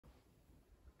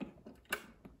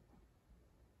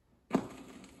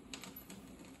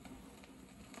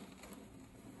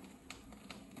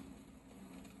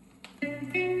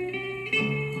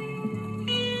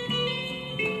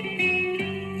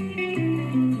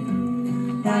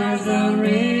There's a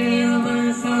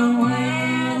river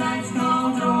somewhere that's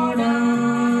called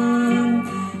Jordan,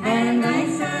 and they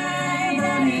say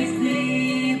that it's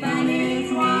deep and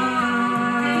it's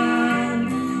wide,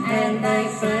 and they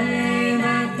say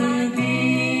that the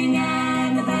king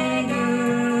and the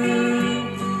beggar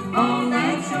on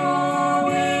that shore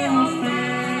will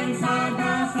stand side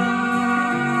by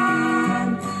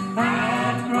side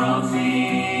at crossing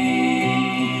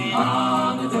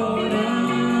of the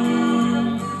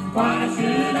Jordan. Why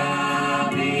should I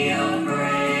be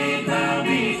afraid? There'll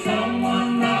be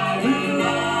someone there who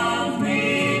loves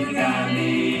me to guide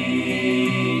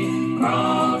me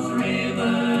across the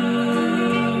river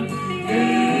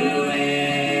to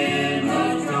win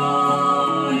the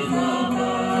joys of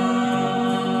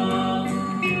love.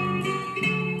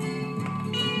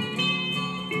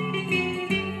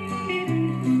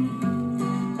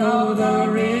 So the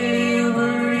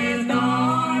river is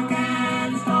dark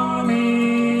and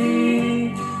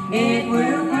stormy. It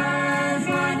will pass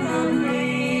like a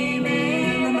dream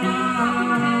in the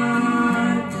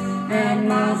night, and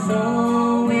my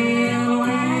soul will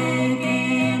wake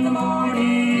in the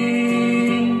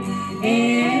morning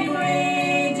in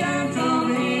regions of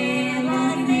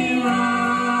heavenly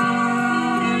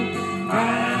delight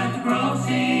at the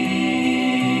crossing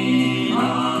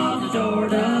of the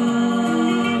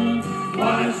Jordan.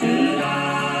 Why should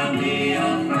I be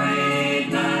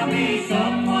afraid? There'll be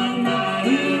someone there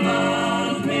who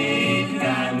loves me to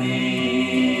guide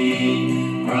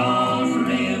me across the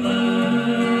river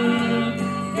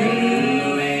to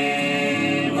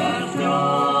endless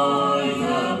joys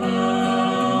of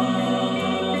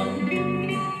love.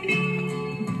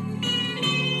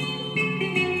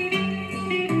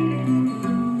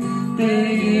 Do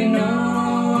you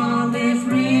know of this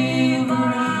river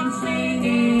I'm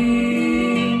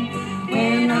singing?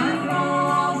 When I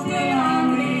cross, will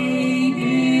I lead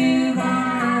you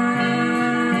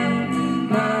there?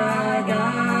 My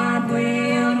God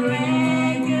will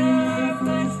direct your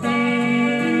footsteps.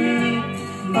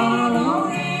 Follow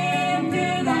him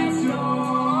to that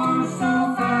shore so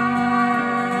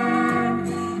far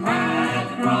at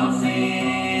the crossing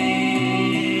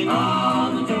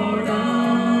of the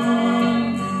Jordan.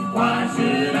 Why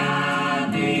should I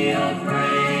be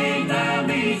afraid? There'll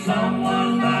be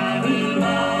someone there who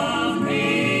loves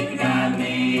me to guide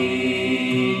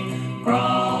me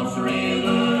across the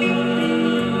river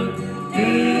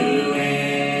to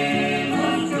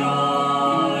endless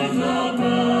joys of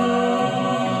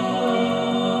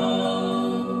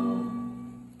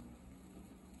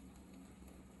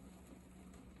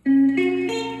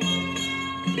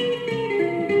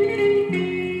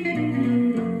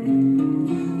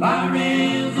There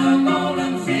is a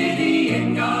golden city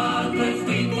in God that's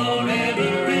sweet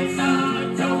forever. It's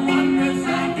such a wondrous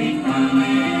happy time.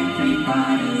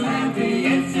 Everybody's happy.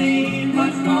 It seems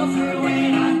much closer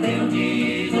when I tell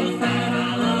Jesus that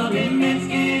I love him. It's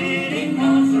getting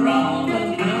closer all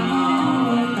the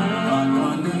time.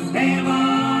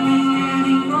 Heaven is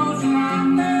getting closer.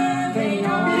 I'm moving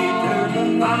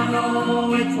on. I know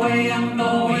which way I'm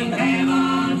going.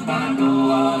 Heaven's my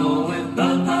goal. With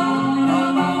the thought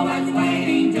of all that's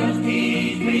waiting just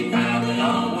keeps me traveling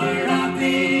onward. I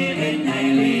feel it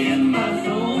daily in my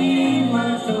soul.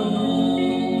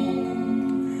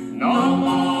 No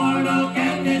mortal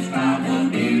can describe the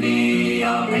beauty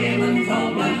of heaven's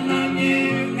home. When I'm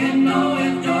near, can know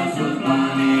its joy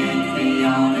sublime.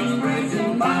 Beyond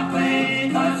expression by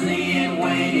faith, I see it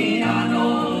waiting. I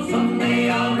know someday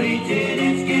I'll reach it.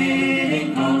 It's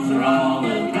getting closer all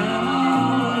the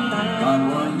time. God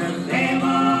wonders,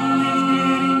 heaven is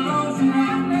getting closer.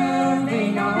 I'm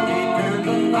moving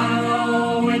on. I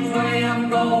know which way I'm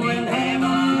going.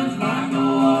 Heaven's my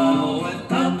goal. With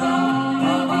the thought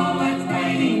of all that's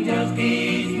waiting just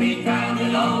keeps me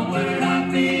traveling onward.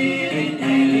 I feel it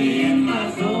daily in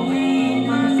my soul.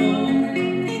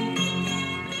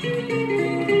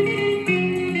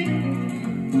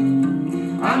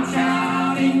 I'm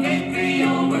shouting victory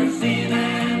over sin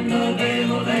and the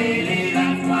devil daily.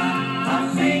 That's why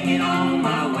I'm singing on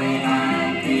my way.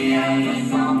 Happy as a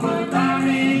songbird. There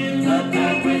is a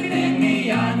depth within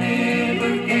me I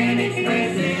never can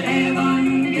express it.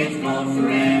 Heaven gets closer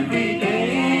every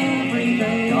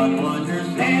day. God wonders,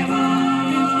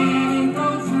 heaven is getting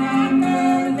closer. I'm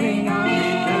moving on.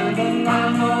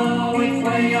 I know which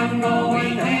way I'm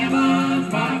going.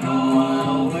 Heaven's my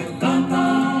goal. With the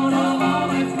thought of all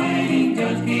that's waiting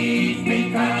just keeps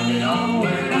me traveling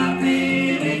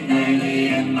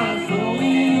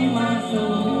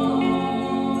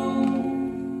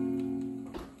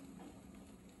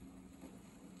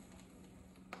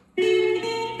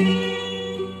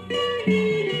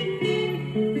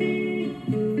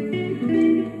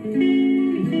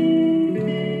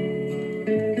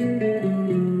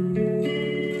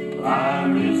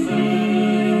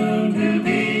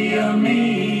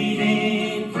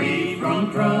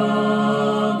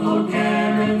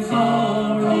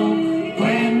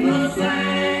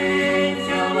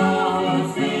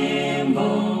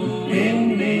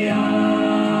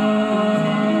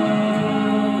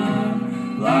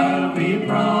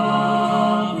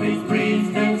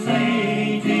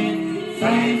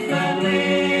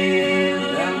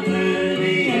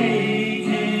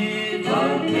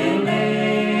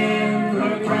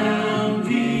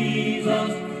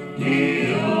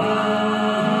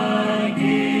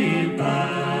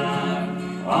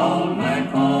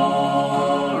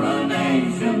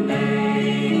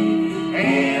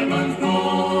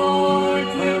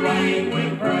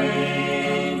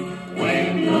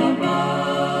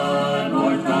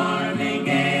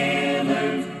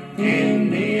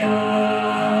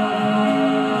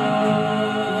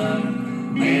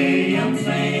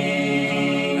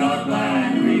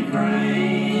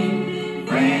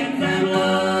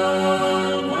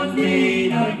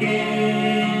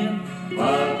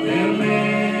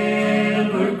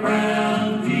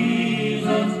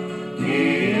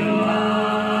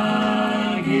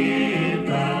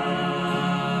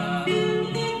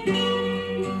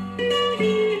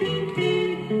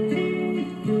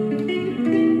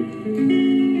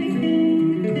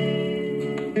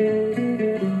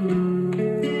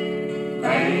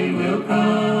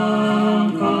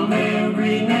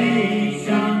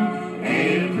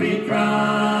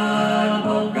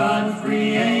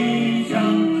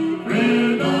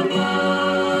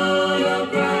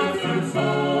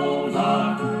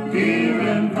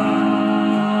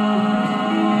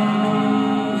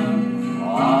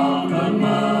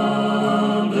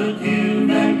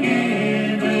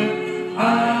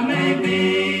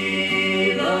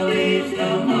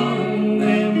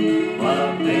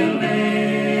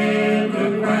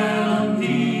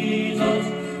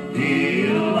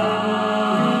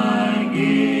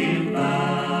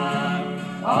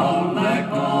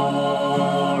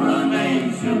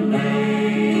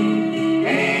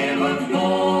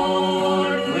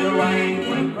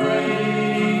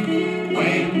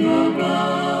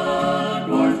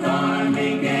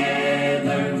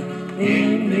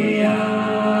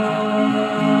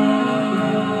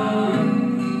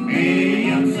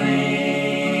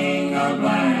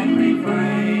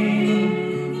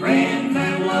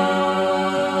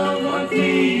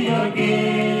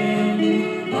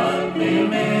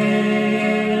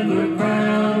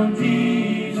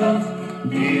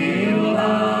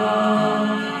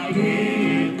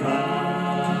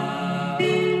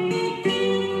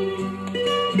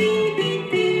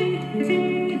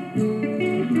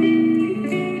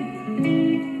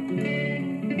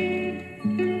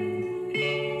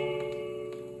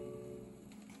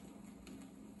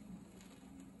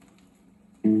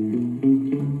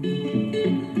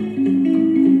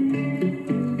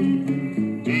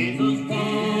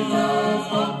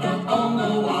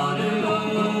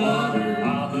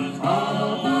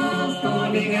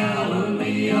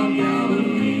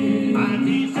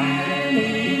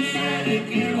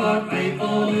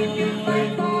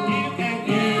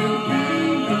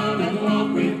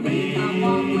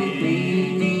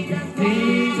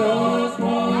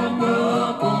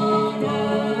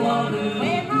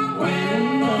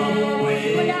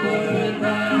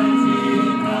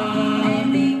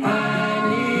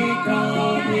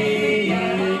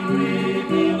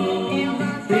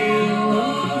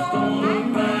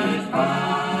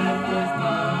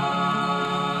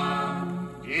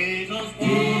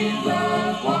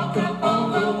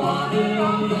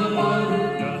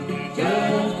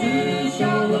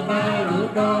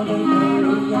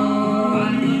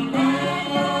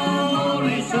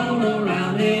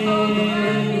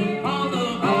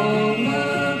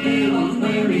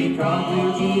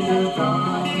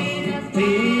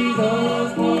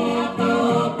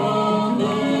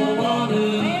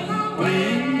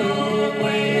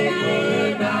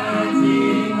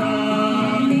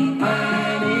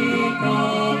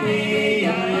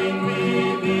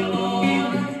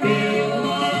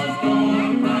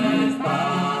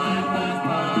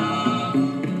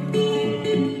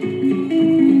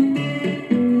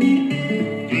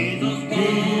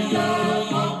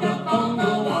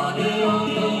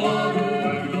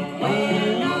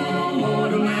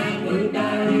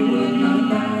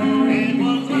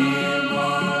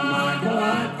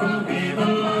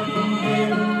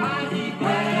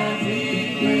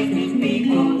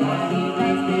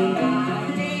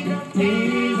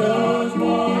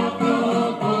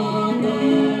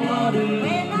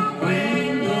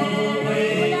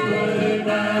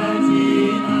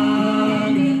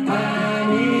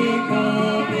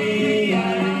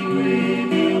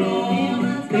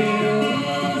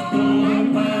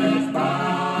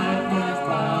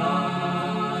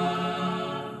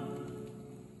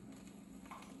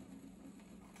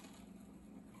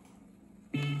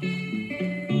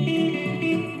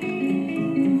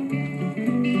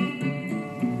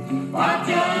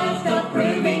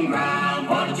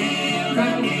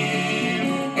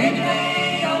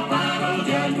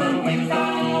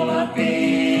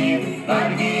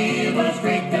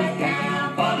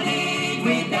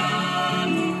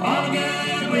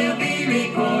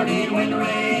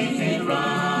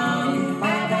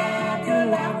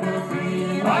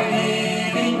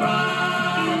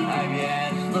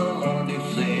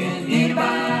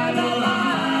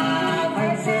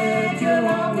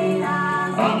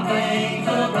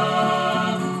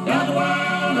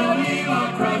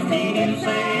are trusting in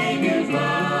Savior's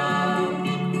love.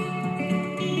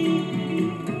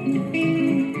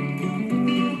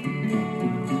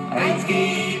 Let's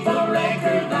keep a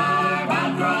record there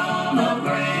by throne of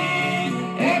grace.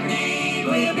 Every need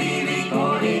will be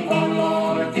recorded for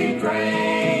Lord to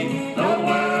praise. The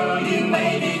world you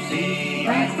made it see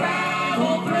has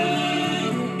traveled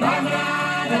through. There's an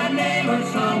eye that never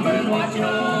slumbers watching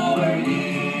over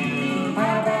you.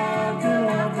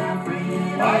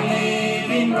 Are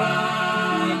living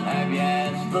right? Have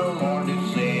yes, the Lord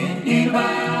has said you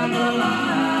by the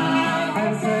line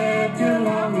and said to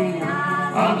longing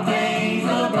eyes on things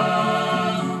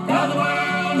above. Tell the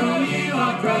world who you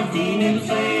are trusting in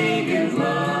Savior's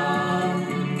love.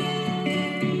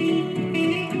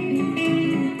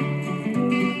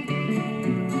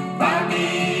 By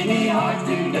many hearts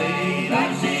today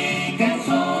that seek and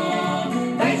soul,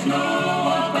 they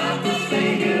know about the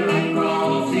Savior and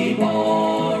cross he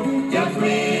bore. Just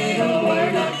read a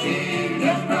word of cheer,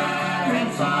 just prayer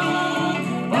and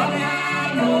song, but they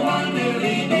have no one to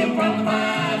lead them from the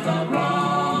paths of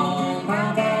wrong.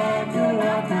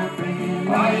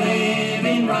 Are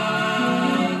living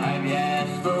right? Have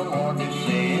yes, the Lord has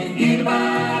said you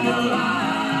by the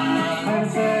line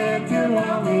and said to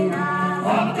longing eyes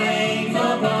on things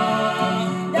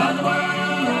above. Does the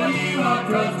world know you are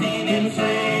trusting in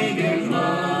Savior's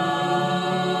love?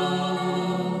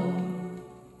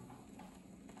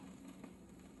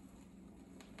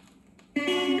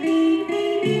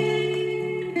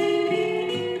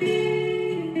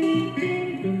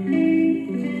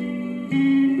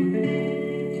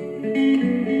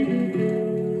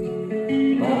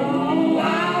 Oh,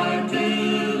 out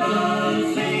to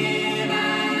the sin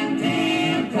and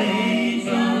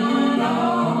temptation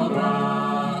of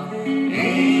love,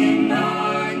 in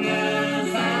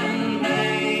darkness and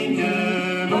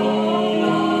danger, no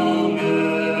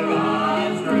longer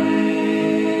I stray.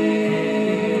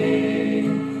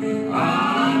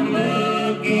 I'm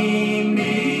looking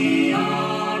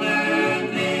beyond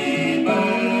earthly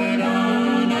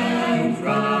burden and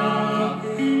trial.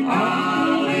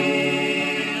 I'll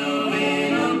live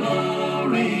in a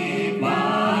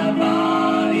glorified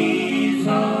body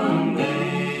someday.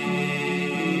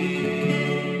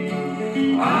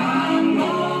 I'm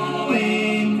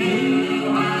going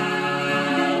to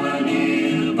have a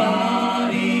new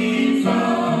body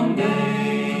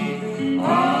someday.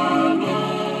 A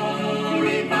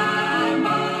glorified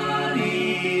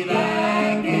body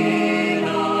that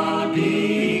cannot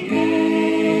decay.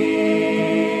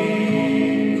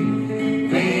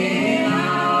 Then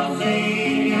I'll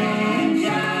sing and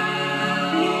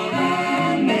shout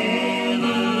and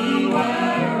never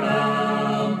wear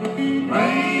out.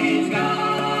 Praise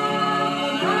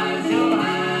God, I shall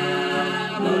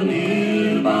have a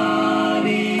new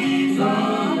body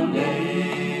someday.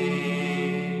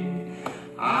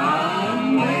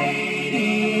 I'm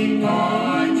waiting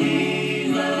for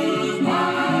Jesus,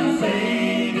 my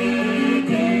Savior,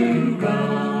 to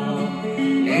come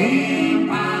in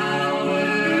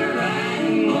power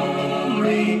and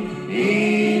glory.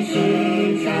 He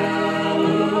soon shall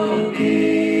appear.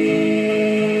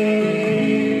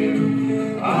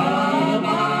 A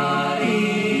body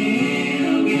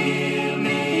he'll give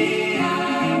me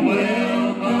and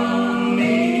welcome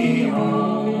me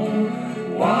home.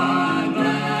 What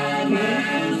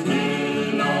gladness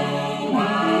to know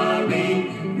our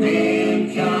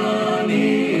redemption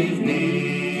is near.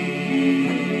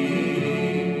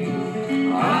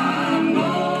 I'm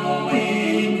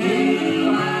going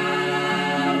to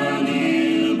have a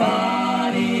new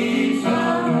body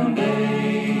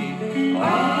someday. A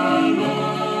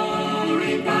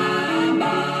glorified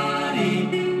body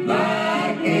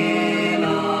that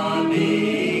cannot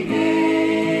decay.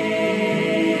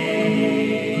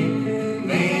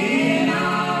 Then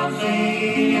I'll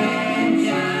sing and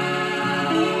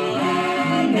shout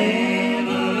and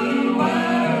never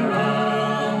wear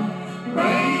out.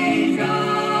 Praise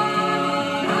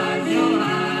God, I shall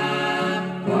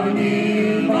have a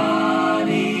new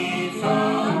body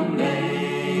someday.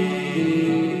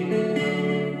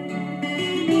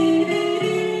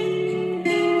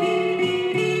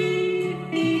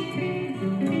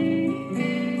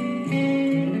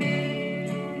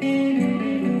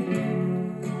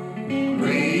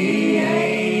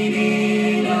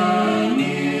 Created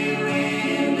anew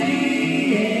in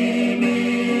the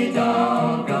image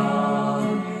of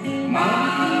God,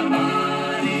 my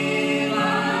body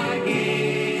like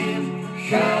His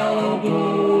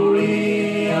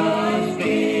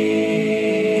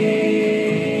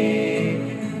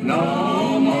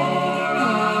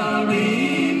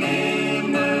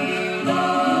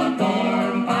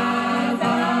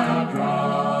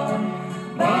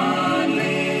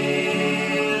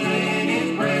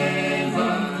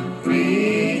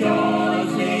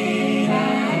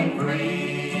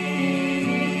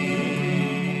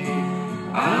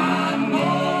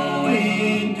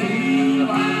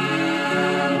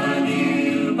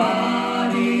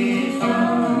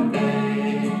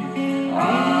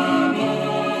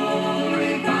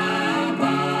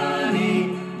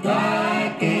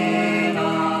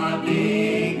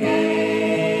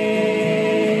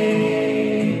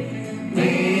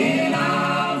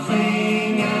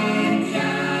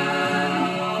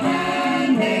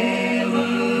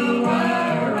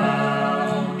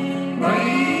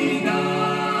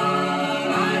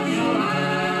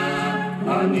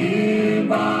new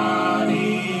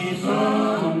body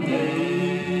someday.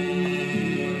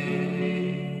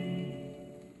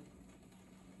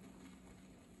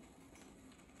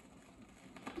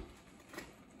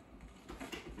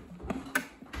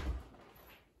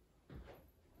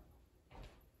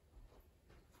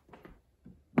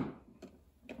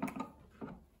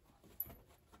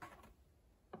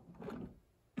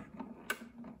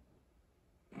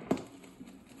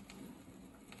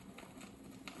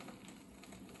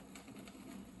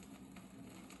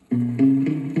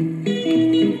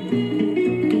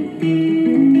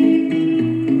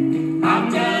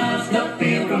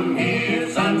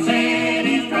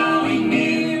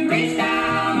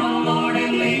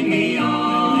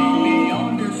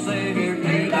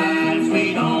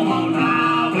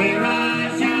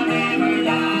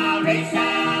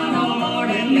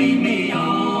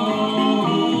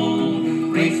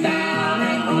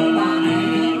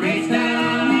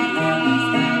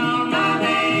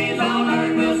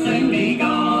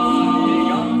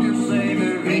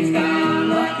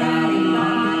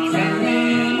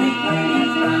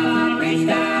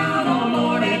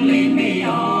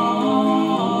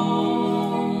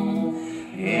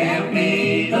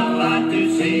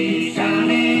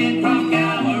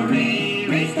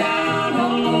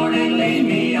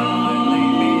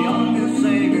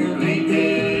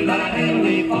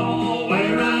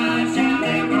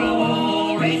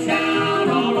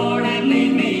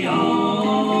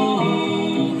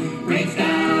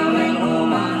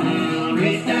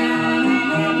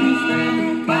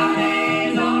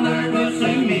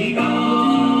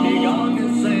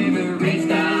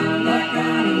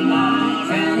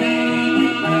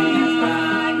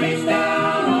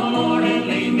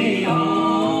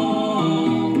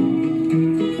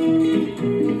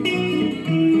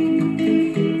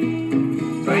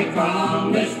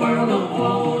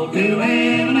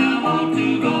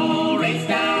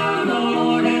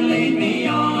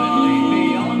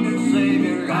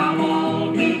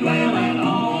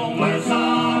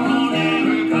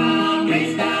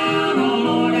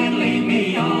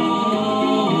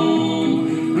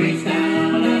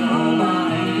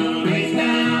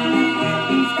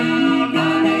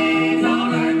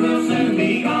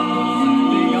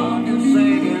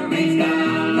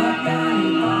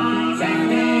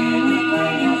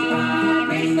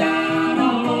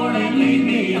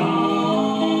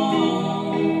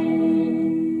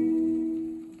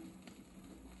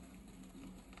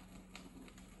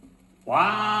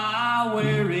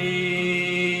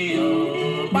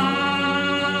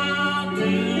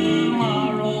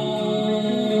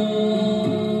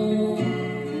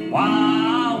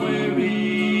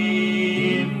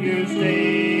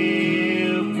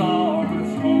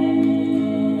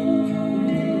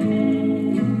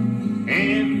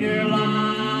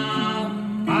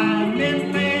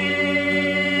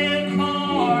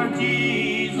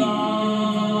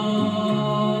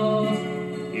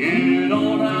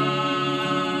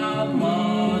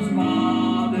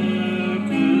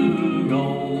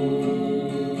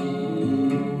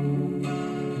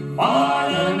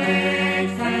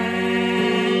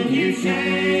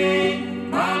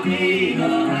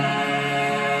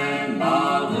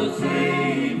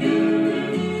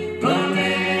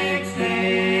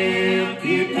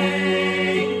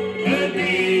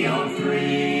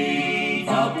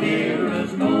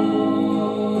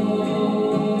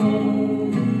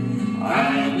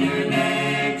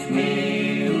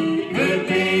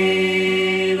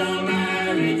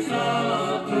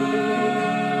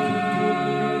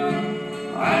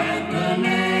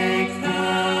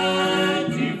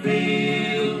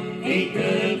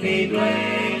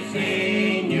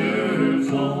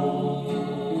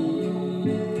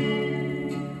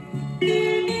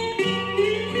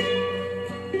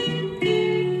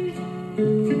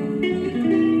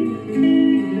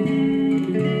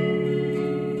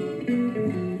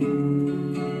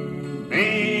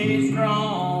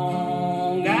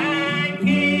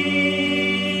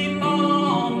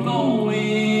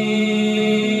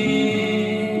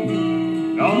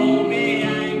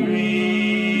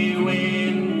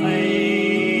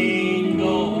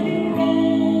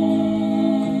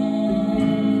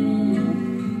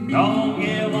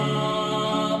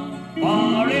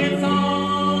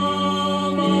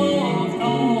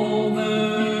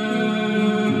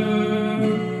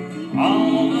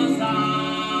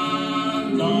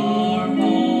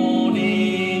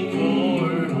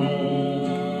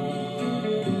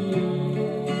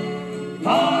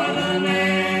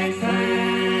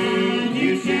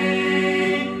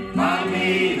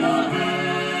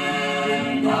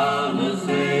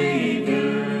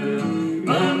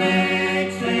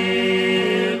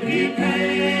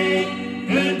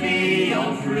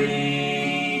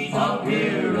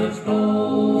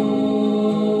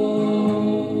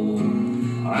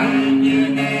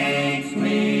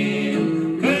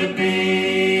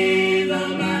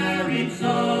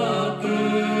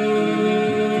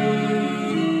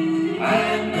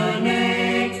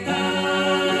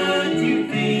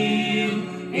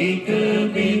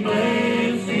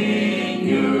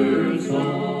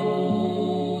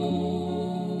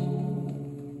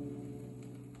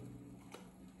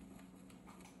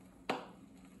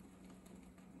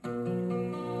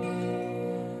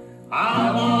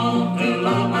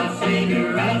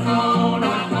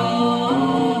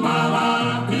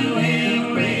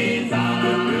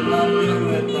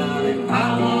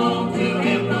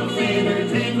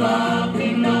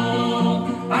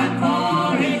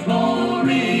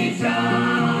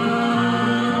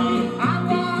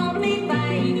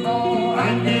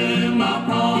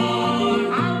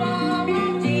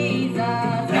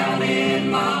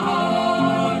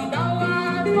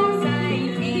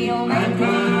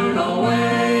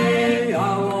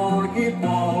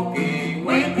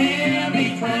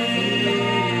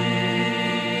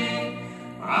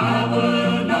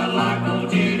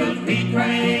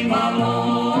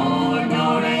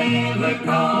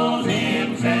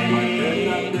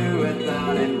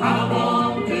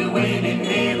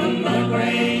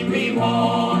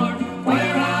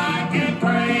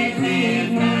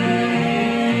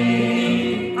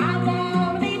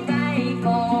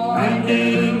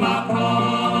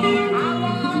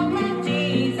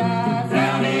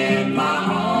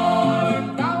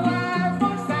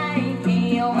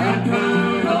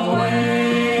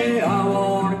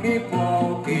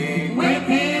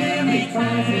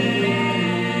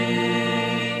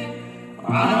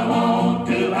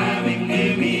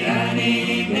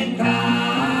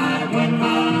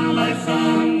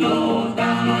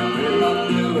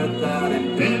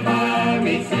 will bear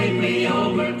me safely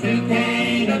over to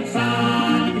Canaan's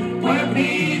side, where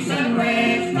peace and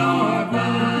rest are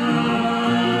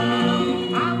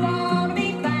found. I want to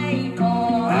be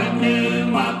faithful And do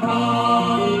my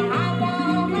part. I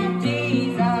want to love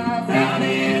Jesus Down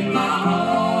in my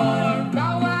heart. though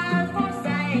I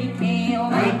forsake him.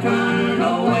 And turn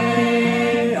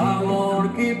away. I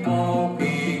want to keep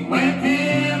walking with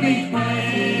him each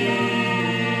day.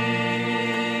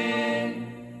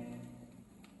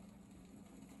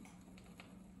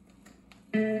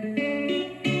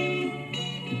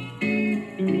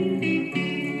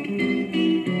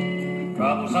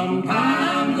 Trouble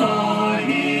sometimes are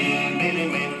here,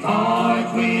 filling with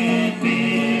hearts with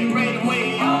fear, breaking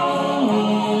we all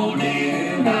hold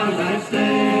dear, down that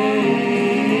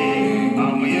stay.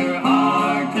 Humble your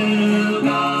heart to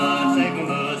God, second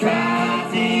the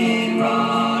trusting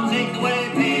rod, seek the way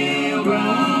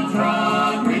pilgrims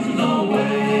trod, preaches the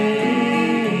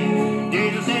way.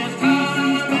 Jesus is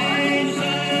coming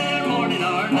soon, morning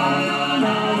or night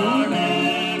or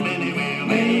noon, many will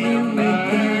be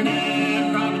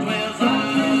burdened, prophets will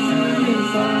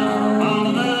sound. All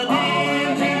of the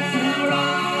dead shall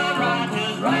ride,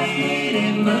 righteous reign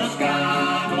in the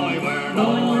sky, going where no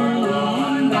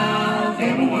one dies,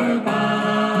 heavenward bound.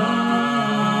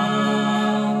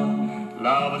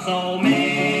 Love is so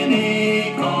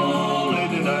many call,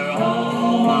 losing their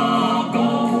home of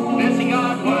gold, missing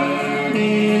God's word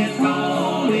is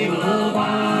cold, evil a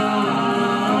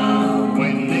while.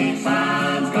 When these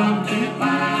signs come to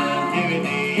pass, near the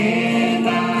end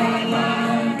that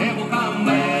line, it will come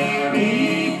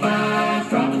very fast,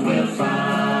 trumpets will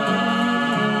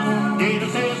sound.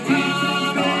 Jesus is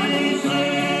coming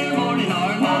soon, morning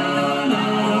or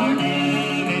night or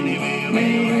noon, many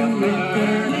will be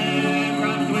burdened,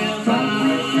 trumpets will sound.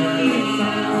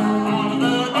 All of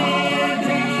the dead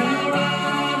shall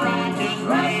ride, righteous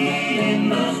reign in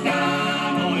the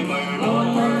sky, going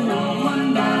where no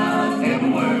one dies,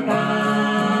 heavenward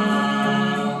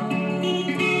bound.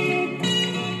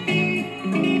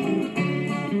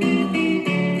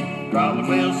 Troubles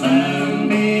will soon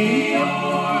be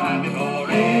o'er, happy forevermore,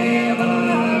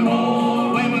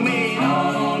 when we meet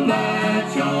on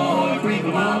that shore, free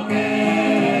from all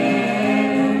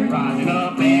care, rising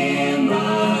up in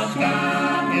the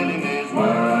sky, filling this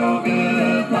world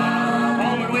goodbye.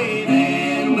 Homeward we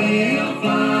then will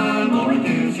fly, glory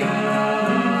to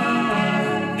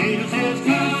shine. Jesus is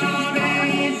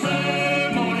coming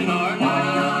soon, morning or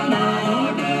night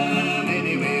or noon,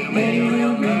 many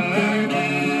will be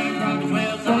burdened, prophets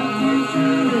will sound.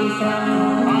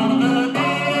 All of the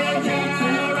dead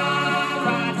shall rise,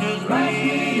 righteous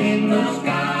reign in the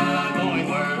sky, going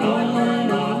where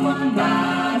no one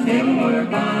dies,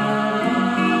 heavenward bound.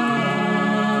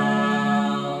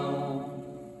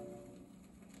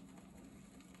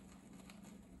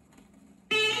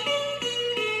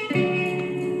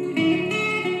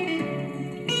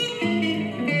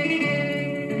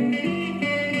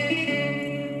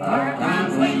 There are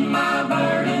times when my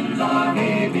burdens are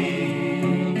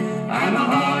heavy, and my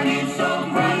heart is so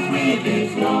crushed with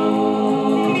its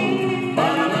load.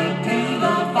 But I look to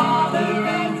the Father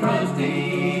and trust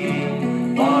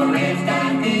Him for rest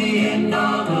at the end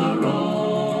of the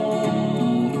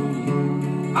road.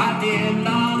 At the end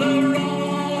of the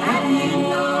road, at the end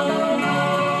of the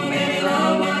road, many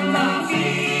loved ones I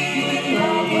see, many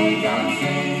loved ones I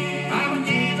see. I'm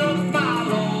Jesus my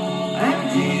Lord,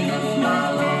 and Jesus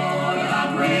my Lord,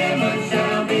 I forever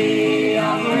shall be, I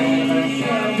forever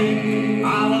shall be. I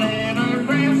will ever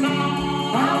press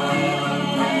on, I will ever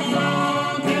press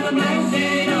on to the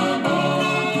blessed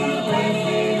abode, to the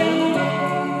blessed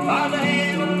abode. By the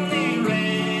heavenly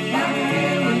rays, by the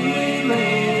heavenly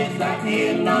rays, at the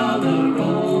end of the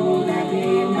road, at the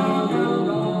end of the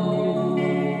road.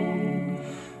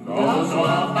 Though so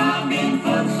oft I've been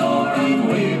footsore and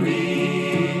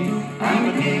weary, and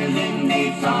with tears in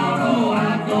deep sorrow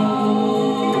I've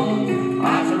gone,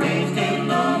 I shall rest in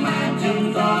the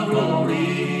mansions of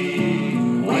glory.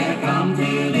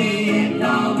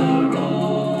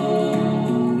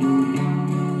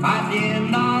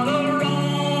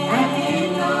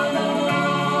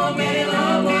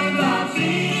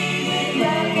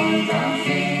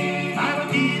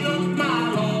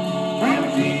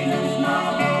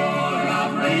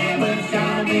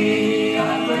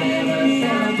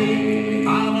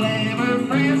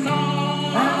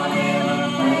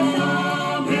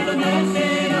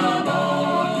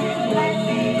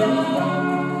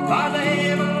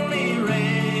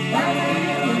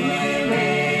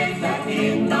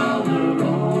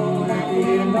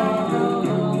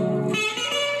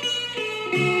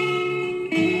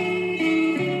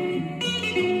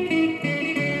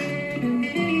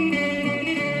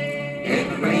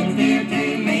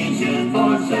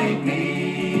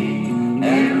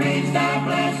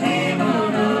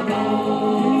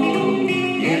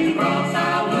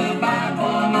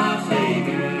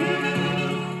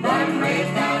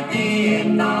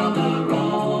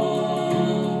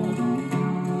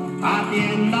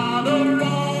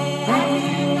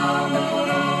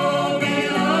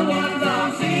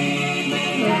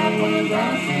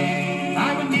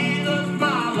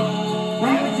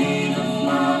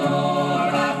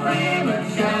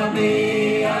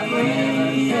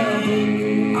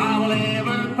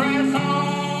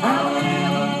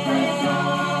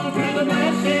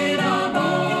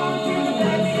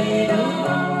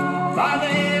 by the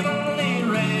heavenly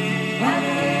rays,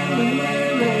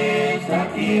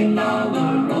 stuck in the